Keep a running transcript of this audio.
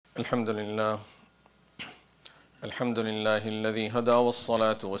الحمد لله الذي هدى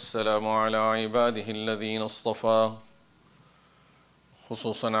والصلاة والسلام على عباده الذين اصطفى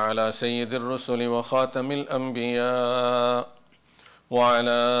خصوصا على سيد الرسل وخاتم الأنبياء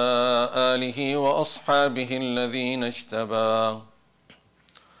وعلى آله وأصحابه الذين اجتبى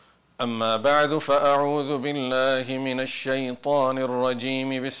أما بعد فأعوذ بالله من الشيطان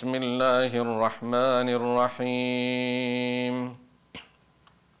الرجيم بسم الله الرحمن الرحيم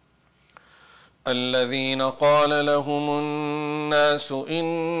الذين قال لهم الناس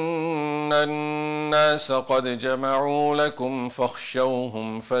إن الناس قد جمعوا لكم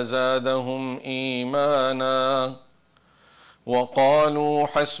فاخشوهم فزادهم إيمانا وقالوا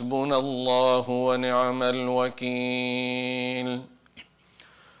حسبنا الله ونعم الوكيل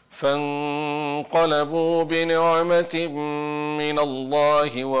فانقلبوا بنعمة من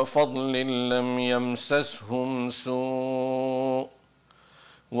الله وفضل لم يمسسهم سوء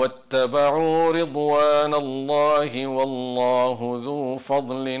واتبعوا رضوان الله والله ذو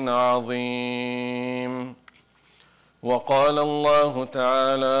فضل عظيم وقال الله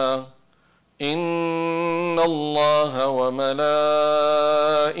تعالى إن الله وملائكته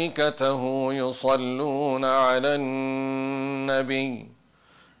يصلون على النبي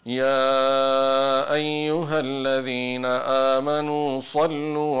يا أيها الذين آمنوا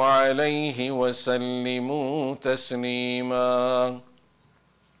صلوا عليه وسلموا تسليما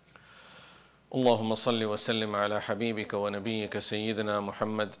اللهم صل وسلم على حبيبك ونبيك سيدنا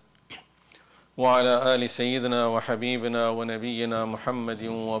محمد وعلى آل سيدنا وحبيبنا ونبينا محمد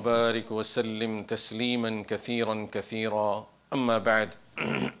وبارك وسلم تسليما كثيرا كثيرا أما بعد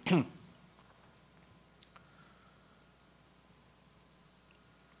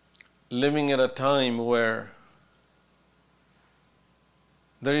Living at a time where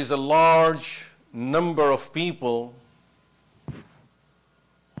there is a large number of people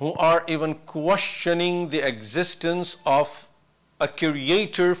who are even questioning the existence of a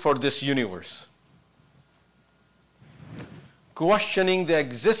creator for this universe, questioning the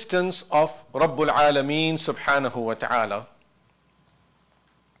existence of Rabbul Alameen subhanahu wa ta'ala.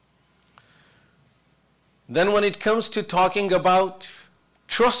 Then when it comes to talking about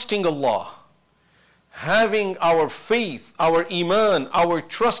trusting Allah, having our faith, our iman, our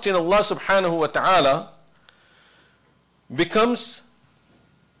trust in Allah subhanahu wa ta'ala becomes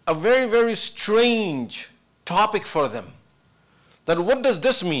a very, very strange topic for them. That what does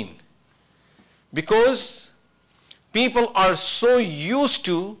this mean? Because people are so used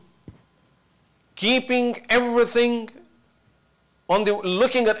to keeping everything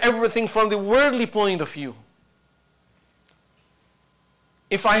looking at everything from the worldly point of view.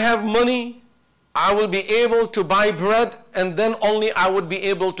 If I have money, I will be able to buy bread and then only I would be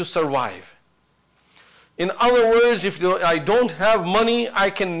able to survive. In other words, if I don't have money,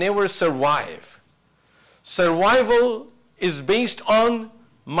 I can never survive. Survival is based on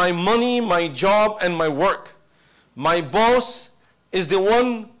my money, my job, and my work. My boss is the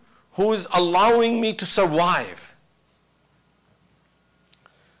one who is allowing me to survive.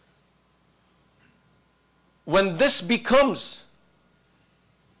 When this becomes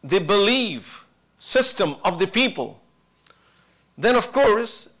the belief system of the people, then of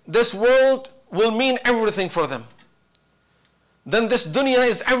course this world will mean everything for them. Then this dunya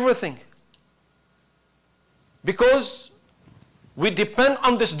is everything. Because we depend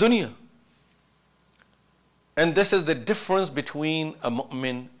on this dunya. And this is the difference between a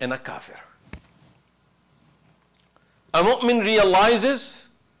mu'min and a kafir. A mu'min realizes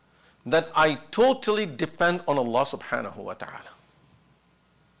that I totally depend on Allah subhanahu wa ta'ala.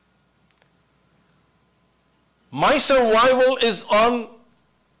 My survival is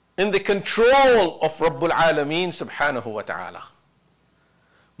in the control of Rabbul Alameen subhanahu wa ta'ala.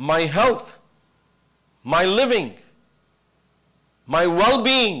 My health, my living, my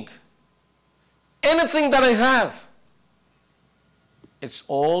well-being, anything that I have, it's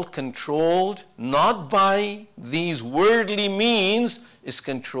all controlled not by these worldly means, it's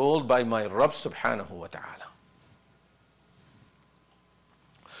controlled by my Rabb subhanahu wa ta'ala.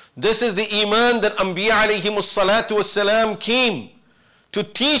 This is the iman that Anbiya alayhimus salatu wassalam came to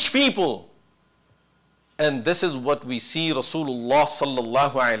teach people. And this is what we see Rasulullah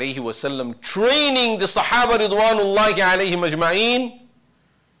sallallahu alayhi wasallam training the Sahaba ridwanullahi alayhim ajma'een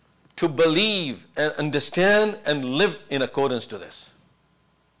to believe and understand and live in accordance to this.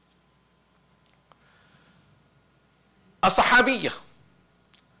 A Sahabiyya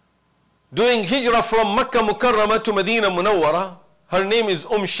doing hijrah from Makkah Mukarramah to Medina Munawwara, her name is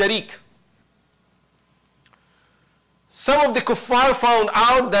Sharik. Some of the kuffar found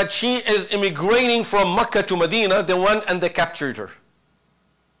out that she is immigrating from Makkah to Medina. They went and they captured her.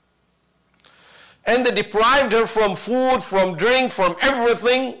 and they deprived her from food, from drink, from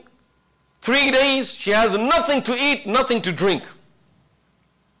everything. 3 days, she has nothing to eat, nothing to drink.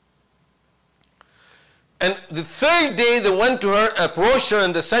 And the third day they went to her, approached her,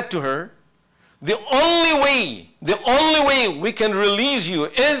 and they said to her, the only way we can release you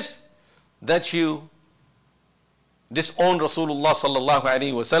is that you disown Rasulullah sallallahu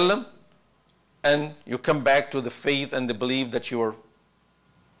alaihi wasallam and you come back to the faith and the belief that you were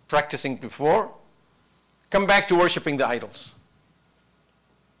practicing before. Come back to worshipping the idols.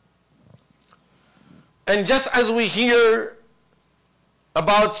 And just as we hear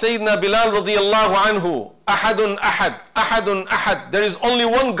about Sayyidina Bilal radiyallahu anhu, ahadun ahad, there is only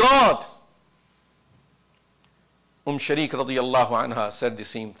one God. Shaykh radiyallahu anha said the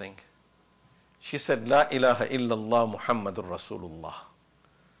same thing. She said, La ilaha illallah Muhammadur Rasulullah.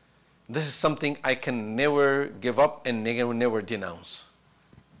 This is something I can never give up and never denounce.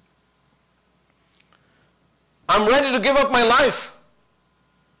 I'm ready to give up my life,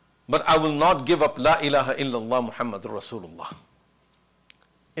 but I will not give up La ilaha illallah Muhammadur Rasulullah.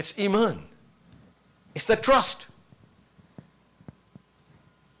 It's iman. It's the trust.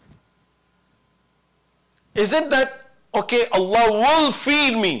 Is it that, okay, Allah will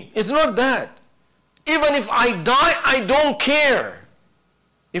feed me? It's not that. Even if I die, I don't care.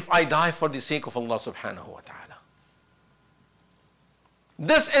 If I die for the sake of Allah subhanahu wa ta'ala.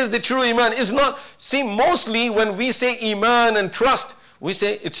 This is the true iman. It's not, see, mostly when we say iman and trust, we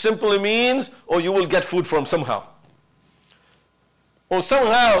say it simply means, oh, you will get food from somehow. Or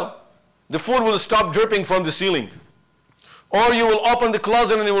somehow the food will stop dripping from the ceiling. Or you will open the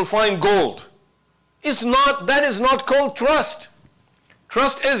closet and you will find gold. It's not, that is not called trust.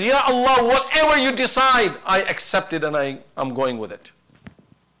 Trust is, Ya Allah, whatever you decide, I accept it and I'm going with it.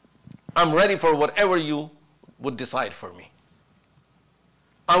 I'm ready for whatever you would decide for me.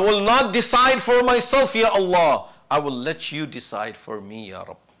 I will not decide for myself, Ya Allah. I will let you decide for me, Ya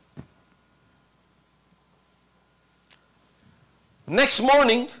Rabb. Next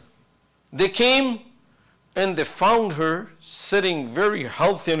morning, they came and they found her sitting very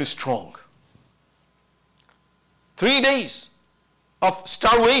healthy and strong. 3 days of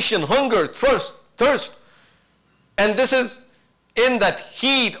starvation, hunger, thirst. And this is in that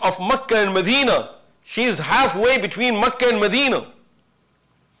heat of Mecca and Medina. She is halfway between Mecca and Medina.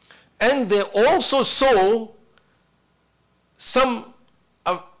 And they also saw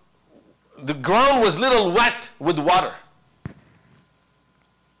the ground was little wet with water.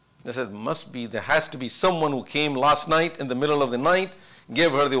 They said, there has to be someone who came last night in the middle of the night,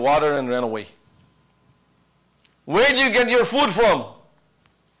 gave her the water and ran away. Where did you get your food from?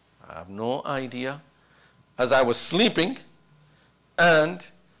 I have no idea. As I was sleeping and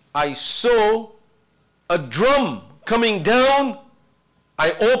I saw a drum coming down,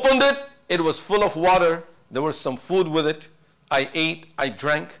 I opened it, it was full of water, there was some food with it, I ate, I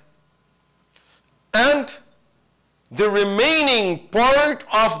drank. And the remaining part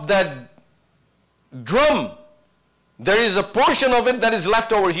of that drum, there is a portion of it that is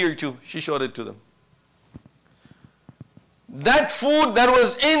left over here too. She showed it to them. That food that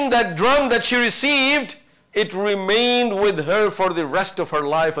was in that drum that she received, it remained with her for the rest of her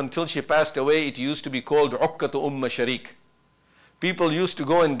life until she passed away. It used to be called Uqqatu Sharik. People used to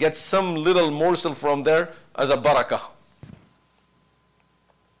go and get some little morsel from there as a barakah.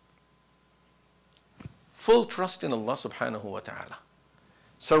 Full trust in Allah subhanahu wa ta'ala.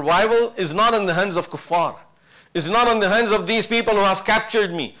 Survival is not in the hands of kuffar. It's not in the hands of these people who have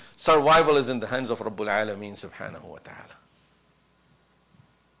captured me. Survival is in the hands of Rabbul Alameen subhanahu wa ta'ala.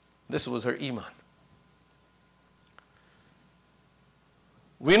 This was her iman.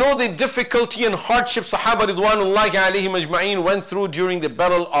 We know the difficulty and hardship Sahaba Ridwanullahi alayhim ajma'een went through during the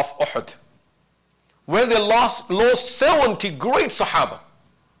battle of Uhud, where they lost 70 great Sahaba.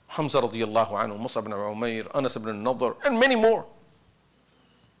 Hamza radiyallahu anhu, Mus'ab ibn Umayr, Anas ibn Nadr, and many more.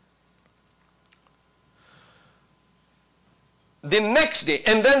 The next day,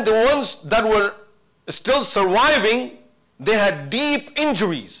 and then the ones that were still surviving, they had deep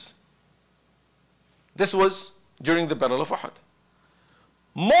injuries. This was during the Battle of Uhud.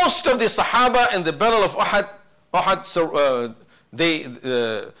 Most of the Sahaba in the Battle of Uhud, they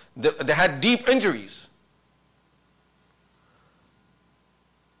had deep injuries.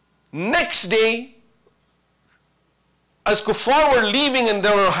 Next day, as kuffar were leaving and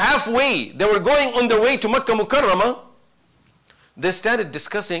they were halfway, they were going on their way to Makkah Mukarramah, they started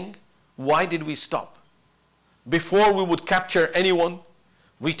discussing, why did we stop? Before we would capture anyone,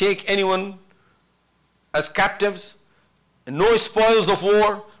 we take anyone as captives, no spoils of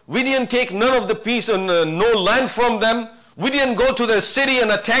war. We didn't take none of the peace and no land from them. We didn't go to their city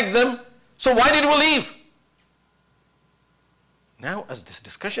and attack them. So why did we leave? Now as this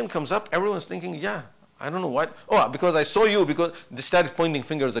discussion comes up, everyone's thinking, yeah, I don't know what. Oh, because I saw you, because they started pointing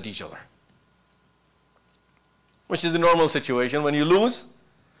fingers at each other. Which is the normal situation. When you lose,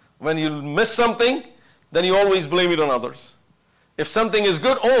 when you miss something, then you always blame it on others. If something is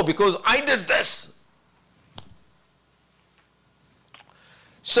good, oh, because I did this.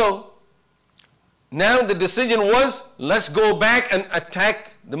 So, now the decision was, let's go back and attack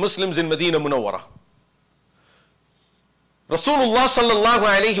the Muslims in Medina Munawwara. Rasulullah sallallahu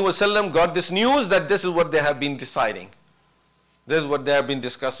alayhi wasallam got this news that this is what they have been deciding. This is what they have been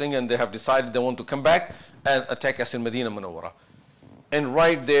discussing, and they have decided they want to come back and attack us in Medina Munawwara. And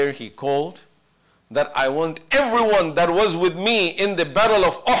right there he called that I want everyone that was with me in the battle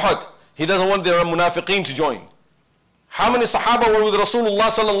of Uhud. He doesn't want the munafiqeen to join. How many Sahaba were with Rasulullah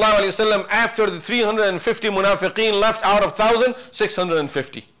sallallahu alayhi wasallam after the 350 munafiqeen left out of 1,000?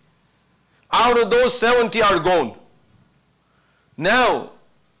 650. Out of those, 70 are gone. Now,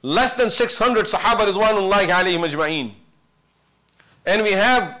 less than 600 Sahaba ridwanullahi alayhim ajma'een. And we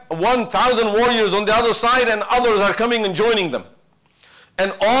have 1,000 warriors on the other side, and others are coming and joining them.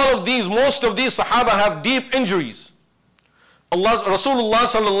 And all of these, most of these Sahaba have deep injuries. Rasulullah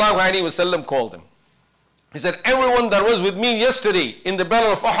sallallahu alayhi wasallam called them. He said, everyone that was with me yesterday in the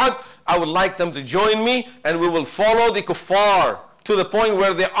battle of Uhud, I would like them to join me, and we will follow the kuffar to the point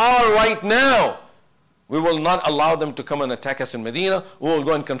where they are right now. We will not allow them to come and attack us in Medina. We will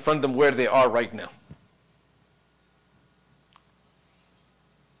go and confront them where they are right now.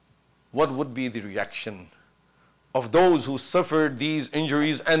 What would be the reaction of those who suffered these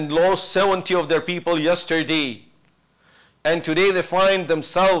injuries and lost 70 of their people yesterday? And today they find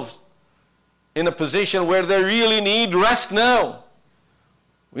themselves in a position where they really need rest now.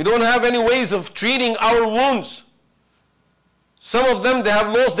 We don't have any ways of treating our wounds. Some of them, they have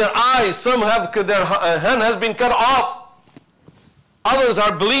lost their eyes. Some have, their hand has been cut off. Others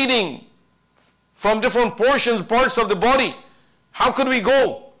are bleeding from different parts of the body. How could we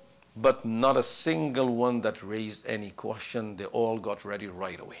go? But not a single one that raised any question. They all got ready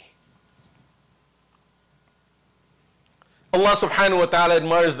right away. Allah subhanahu wa ta'ala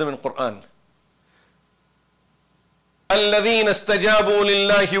admires them in Quran. الَّذِينَ اسْتَجَابُوا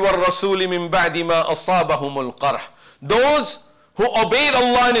لِلَّهِ وَالرَّسُولِ مِنْ بَعْدِ مَا أَصَابَهُمُ الْقَرْحِ. Those who obeyed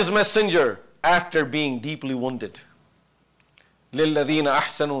Allah and His Messenger after being deeply wounded. لِلَّذِينَ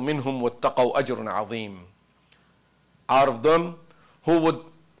أَحْسَنُوا مِنْهُمْ وَاتَّقَوْا أَجْرٌ عَظِيمٌ. Out of them who would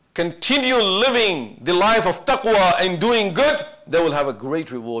continue living the life of taqwa and doing good, they will have a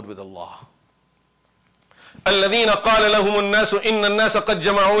great reward with Allah. الَّذِينَ قَالَ لَهُمُ النَّاسُ إِنَّ النَّاسَ قَدْ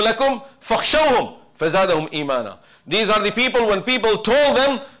جَمَعُوا لَكُمْ فَاخْشَوْهُمْ فَزَادَهُمْ إِيمَانًا. These are the people, when people told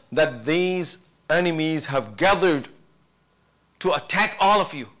them that these enemies have gathered to attack all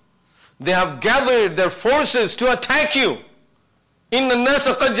of you. They have gathered their forces to attack you. إِنَّ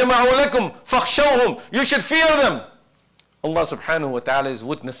النَّاسَ قَدْ جَمَعُوا لَكُمْ فَاخْشَوْهُمْ. You should fear them. Allah subhanahu wa ta'ala is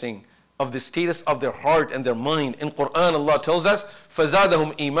witnessing of the status of their heart and their mind. In Quran, Allah tells us,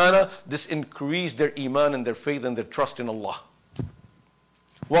 فَزَادَهُمْ إِيمَانًا. This increased their iman and their faith and their trust in Allah.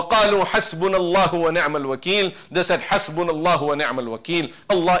 وَقَالُوا حَسْبُنَ اللَّهُ وَنِعْمَ الْوَكِيلُ. They said, حَسْبُنَ اللَّهُ وَنِعْمَ الْوَكِيلُ.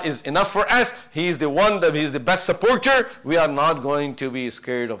 Allah is enough for us. He is the one that He is the best supporter. We are not going to be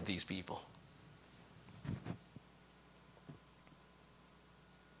scared of these people.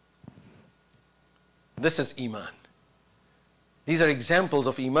 This is iman. These are examples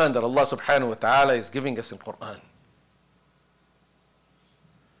of iman that Allah subhanahu wa ta'ala is giving us in Quran.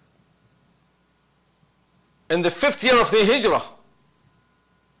 In the 5th year of the Hijrah,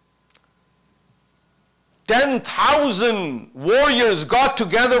 10,000 warriors got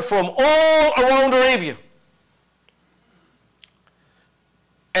together from all around Arabia.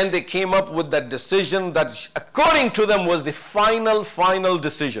 And they came up with that decision that according to them was the final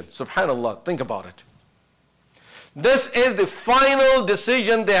decision. Subhanallah, think about it. This is the final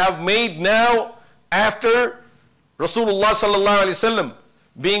decision they have made now after Rasulullah sallallahu alaihi wasallam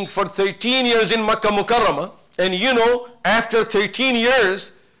being for 13 years in Makkah Mukarramah. And you know, after 13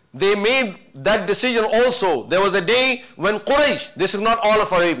 years, they made that decision also. There was a day when Quraysh, this is not all of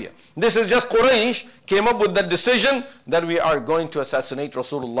Arabia, this is just Quraysh, came up with that decision that we are going to assassinate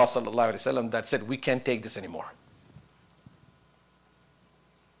Rasulullah sallallahu alaihi wasallam. That said, we can't take this anymore.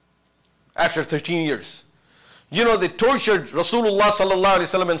 After 13 years. You know, they tortured Rasulullah sallallahu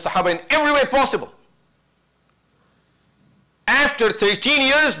alaihi wasallam and Sahaba in every way possible. After 13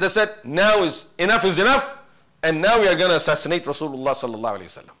 years, they said, now is enough. And now we are going to assassinate Rasulullah sallallahu alaihi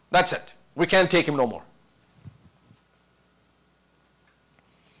wasallam. That's it. We can't take him no more.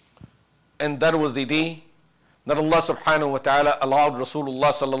 And that was the day that Allah subhanahu wa ta'ala allowed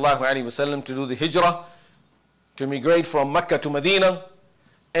Rasulullah sallallahu alaihi wasallam to do the hijrah, to migrate from Mecca to Medina.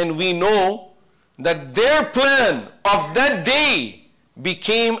 And we know that their plan of that day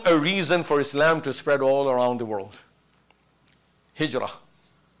became a reason for Islam to spread all around the world. Hijrah,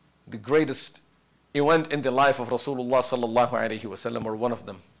 the greatest event in the life of Rasulullah sallallahu alaihi wasallam, or one of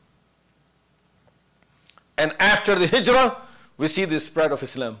them. And after the hijrah, we see the spread of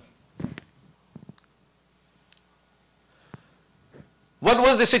Islam. What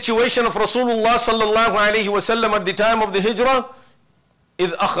was the situation of Rasulullah sallallahu alaihi wasallam at the time of the hijrah?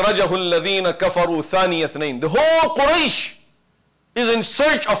 إِذْ أَخْرَجَهُ الَّذِينَ كَفَرُوا ثَانِيَ اثْنَيْنِ. The whole Quraysh is in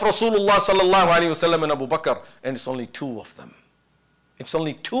search of Rasulullah sallallahu alaihi wasallam and Abu Bakr, and it's only two of them. It's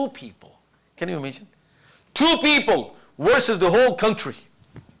only two people. Can you imagine? Two people versus the whole country.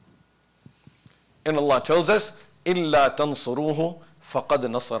 And Allah tells us, إِلَّا تَنصُرُوهُ فَقَدْ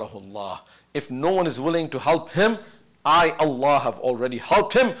نَصَرَهُ اللَّهُ. If no one is willing to help him, I, Allah, have already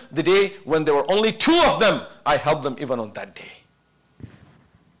helped him. The day when there were only two of them, I helped them even on that day.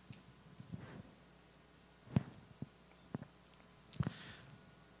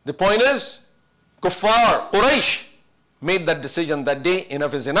 The point is, Kuffar, Quraysh, made that decision that day.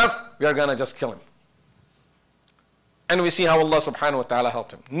 Enough is enough. We are going to just kill him. And we see how Allah subhanahu wa ta'ala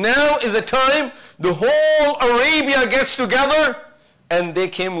helped him. Now is the time the whole Arabia gets together, and they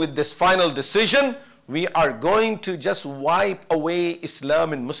came with this final decision. We are going to just wipe away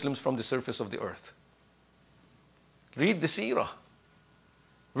Islam and Muslims from the surface of the earth. Read the seerah.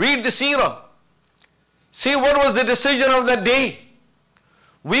 Read the seerah. See what was the decision of that day.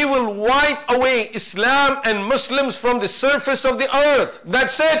 We will wipe away Islam and Muslims from the surface of the earth.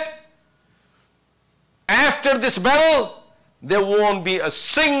 That's it. After this battle, there won't be a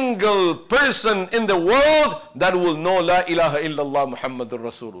single person in the world that will know La ilaha illallah Muhammadur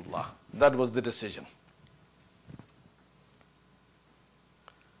Rasulullah. That was the decision.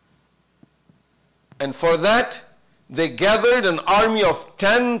 And for that, they gathered an army of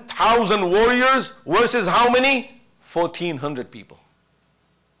 10,000 warriors versus how many? 1,400 people.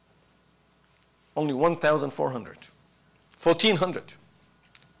 Only 1,400. 1,400.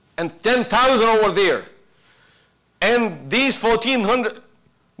 And 10,000 over there. And these 1,400,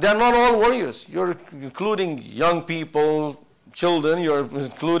 they are not all warriors. You're including young people, children, you're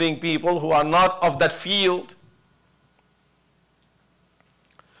including people who are not of that field.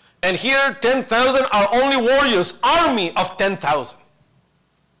 And here 10,000 are only warriors, army of 10,000.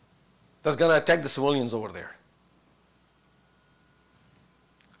 That's going to attack the civilians over there.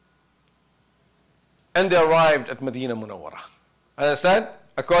 And they arrived at Medina Munawwara. As I said,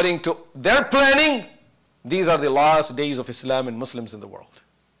 according to their planning, these are the last days of Islam and Muslims in the world.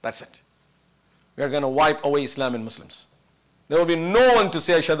 That's it. We are going to wipe away Islam and Muslims. There will be no one to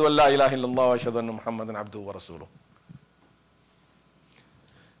say, Ashhadu an la ilaha illallah wa ashhadu anna Muhammadan abduhu wa rasuluh.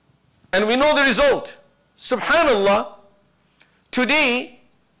 And we know the result. Subhanallah, today,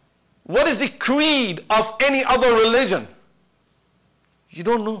 what is the creed of any other religion? You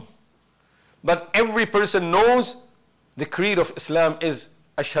don't know. But every person knows the creed of Islam is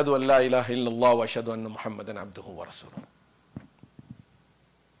Ashhadu an la ilaha illallah wa ashhadu anna Muhammadan abduhu wa rasuluh.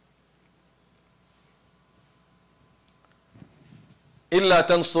 إِلَّا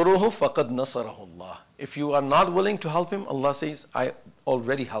تَنْصُرُوهُ فَقَدْ نَصَرَهُ اللَّهُ. If you are not willing to help him, Allah says, I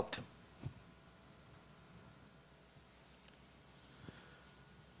already helped him.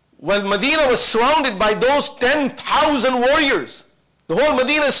 When Medina was surrounded by those 10,000 warriors, the whole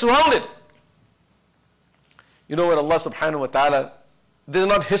Medina is surrounded. You know what Allah subhanahu wa ta'ala, this is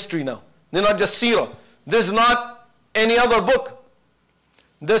not history now. This is not just seerah. This is not any other book.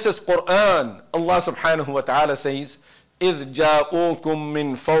 This is Quran. Allah subhanahu wa ta'ala says, إِذْ جَاءُوكُم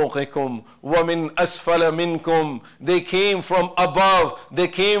مِّن فَوْقِكُمْ وَمِنْ أَسْفَلَ مِنْكُمْ. They came from above. They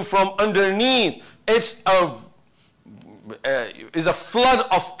came from underneath. It's a flood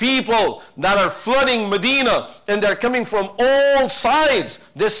of people that are flooding Medina, and they're coming from all sides.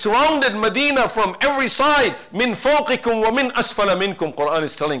 They surrounded Medina from every side. Min fawqikum wa min asfala minkum. Quran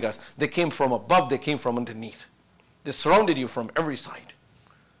is telling us they came from above, they came from underneath. They surrounded you from every side.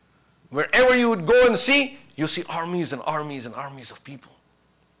 Wherever you would go and see, you see armies and armies and armies of people.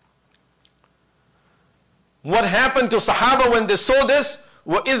 What happened to Sahaba when they saw this?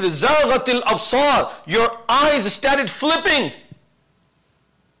 وَإِذْ زَاغَتِ الْأَبْصَارِ. Your eyes started flipping.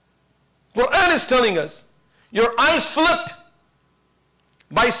 Quran is telling us, your eyes flipped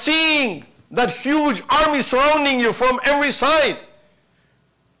by seeing that huge army surrounding you from every side.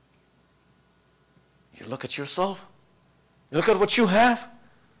 You look at yourself. You look at what you have.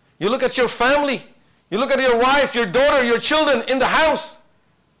 You look at your family. You look at your wife, your daughter, your children in the house.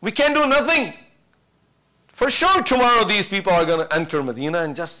 We can't do nothing. For sure tomorrow these people are going to enter Medina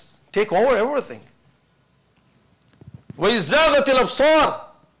and just take over everything. وَإِزَّاغَتِ الْأَبْصَارِ,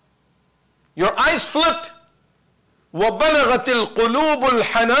 your eyes flipped. وَبَلَغَتِ الْقُلُوبُ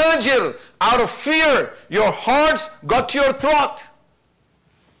الْحَنَاجِرِ, out of fear, your hearts got to your throat.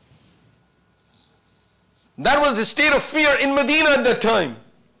 That was the state of fear in Medina at that time.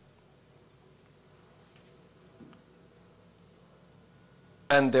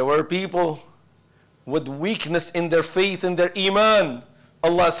 And there were people with weakness in their faith and their iman.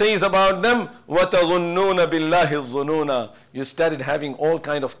 Allah says about them, وَتَظُنُّونَ بِاللَّهِ الظُّنُونَ, you started having all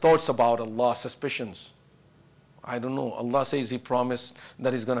kind of thoughts about Allah, suspicions. I don't know. Allah says He promised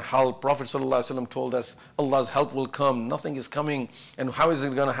that He's going to help. Prophet ﷺ told us Allah's help will come. Nothing is coming. And how is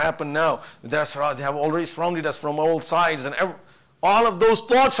it going to happen now? They have already surrounded us from all sides. And all of those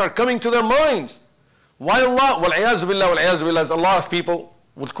thoughts are coming to their minds. Why Allah? وَالْعِيَاذُ بِاللَّهِ وَالْعِيَاذُ بِاللَّهِ. As a lot of people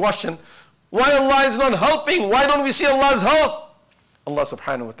would question, why Allah is not helping? Why don't we see Allah's help? Allah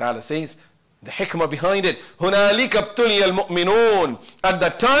subhanahu wa ta'ala says, the hikmah behind it, هُنَالِكَ ابْتُلِيَ الْمُؤْمِنُونَ. At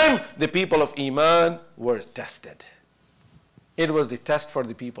that time, the people of Iman were tested. It was the test for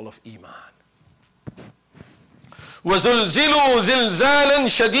the people of Iman. وَزُلْزِلُوا زِلْزَالًا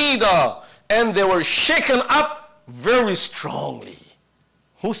شَدِيدًا. And they were shaken up very strongly.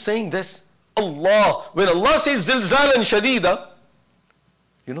 Who's saying this? Allah. When Allah says زِلْزَالًا شَدِيدًا,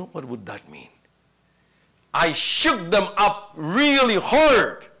 you know what would that mean? I shook them up really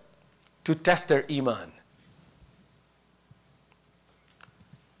hard to test their iman.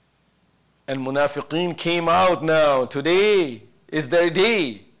 And munafiqeen came out now. Today is their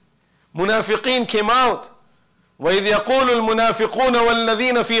day. Munafiqeen came out. وَإِذْ يَقُولُ الْمُنَافِقُونَ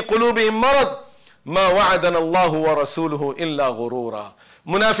وَالَّذِينَ فِي قُلُوبِهِمْ مَرَضٍ مَا وَعَدَنَا اللَّهُ وَرَسُولُهُ إِلَّا غُرُورًا.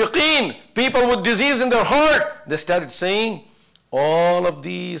 Munafiqeen, people with disease in their heart, they started saying, all of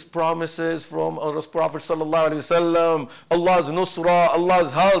these promises from Prophet ﷺ, Allah's nusra, Allah's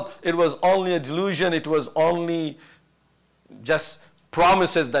help, it was only a delusion, it was only just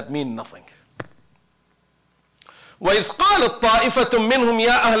promises that mean nothing. وَإِذْ قَالَتْ طَائِفَةٌ مِّنْهُمْ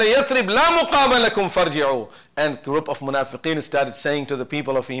يَا أَهْلَ يَثْرِبْ لَا مُقَامَ لَكُمْ فَارْجِعُوا. And a group of munafiqeen started saying to the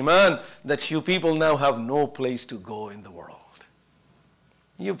people of Iman that you people now have no place to go in the world.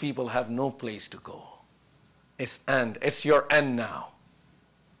 You people have no place to go. It's your end now.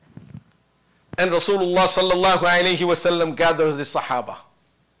 And Rasulullah sallallahu alayhi wasallam gathers the Sahaba.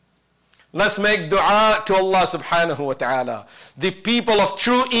 Let's make dua to Allah subhanahu wa ta'ala. The people of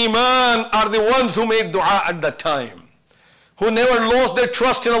true Iman are the ones who made dua at that time, who never lost their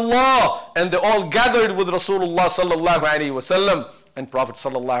trust in Allah, and they all gathered with Rasulullah sallallahu alayhi wasallam. And Prophet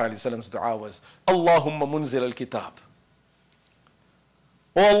sallallahu alayhi wasallam's dua was, Allahumma munzil al-kitab.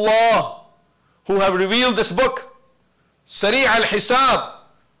 O Allah, who have revealed this book, Sari' al-Hisab,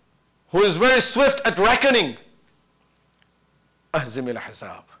 who is very swift at reckoning, Ahzim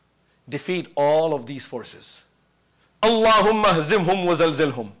al-Ahzab, defeat all of these forces. Allahumma ahzimhum wa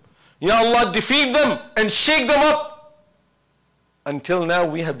zalzilhum. Ya Allah, defeat them and shake them up. Until now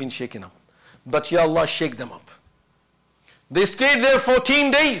we have been shaken up, but Ya Allah, shake them up. They stayed there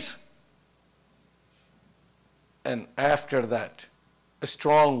 14 days. And after that, a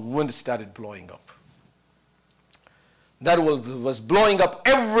strong wind started blowing up. That was blowing up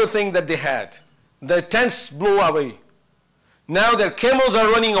everything that they had. Their tents blew away. Now their camels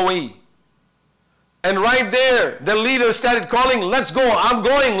are running away. And right there, the leader started calling, let's go, I'm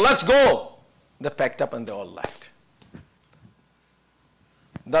going, let's go. They packed up and they all left.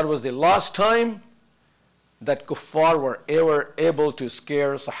 That was the last time that kuffar were ever able to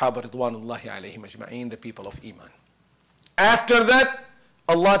scare Sahaba Ridwanullahi alayhim ajma'in, the people of Iman. After that,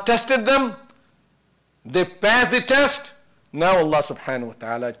 Allah tested them. They passed the test. Now Allah subhanahu wa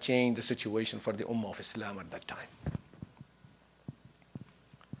ta'ala changed the situation for the Ummah of Islam at that time.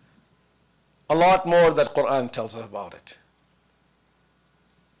 A lot more that Quran tells us about it.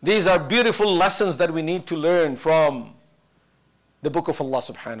 These are beautiful lessons that we need to learn from the book of Allah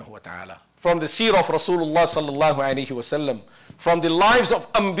subhanahu wa ta'ala, from the seerah of Rasulullah sallallahu alayhi wa sallam, from the lives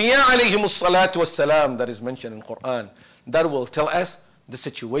of Anbiya alayhimus salatu was salam that is mentioned in Quran, that will tell us the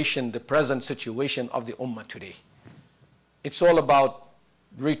situation, the present situation of the Ummah today. It's all about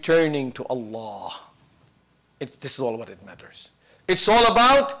returning to Allah. This is all what it matters. It's all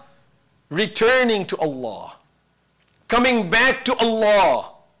about returning to Allah, coming back to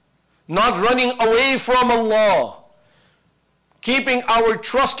Allah, not running away from Allah, keeping our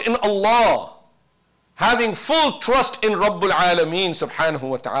trust in Allah, having full trust in Rabbul Alameen subhanahu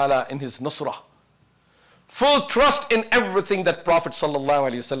wa ta'ala in His nusrah, full trust in everything that Prophet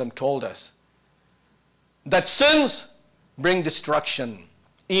sallallahu alaihi wasallam told us, that sins bring destruction,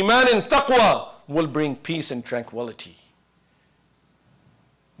 Iman and taqwa will bring peace and tranquility.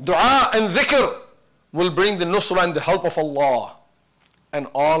 Dua and dhikr will bring the nusra and the help of Allah. And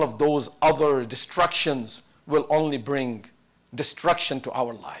all of those other distractions will only bring destruction to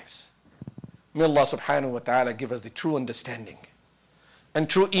our lives. May Allah subhanahu wa ta'ala give us the true understanding and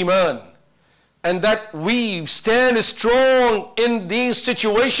true iman, and that we stand strong in these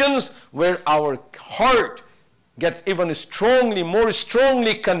situations where our heart gets even more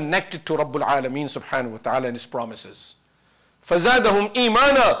strongly connected to Rabbul Alameen subhanahu wa ta'ala and His promises. فَزَادَهُمْ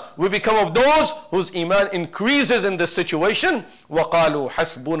إِيمَانًا, we become of those whose iman increases in this situation. وَقَالُوا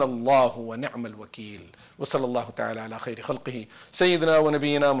حَسْبُنَا اللَّهُ وَنِعْمَ الْوَكِيلُ. وصلى الله تعالى على خير خلقه سيدنا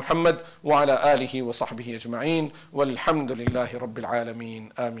ونبينا محمد وعلى آله وصحبه أجمعين والحمد لله رب العالمين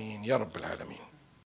آمين يا رب العالمين.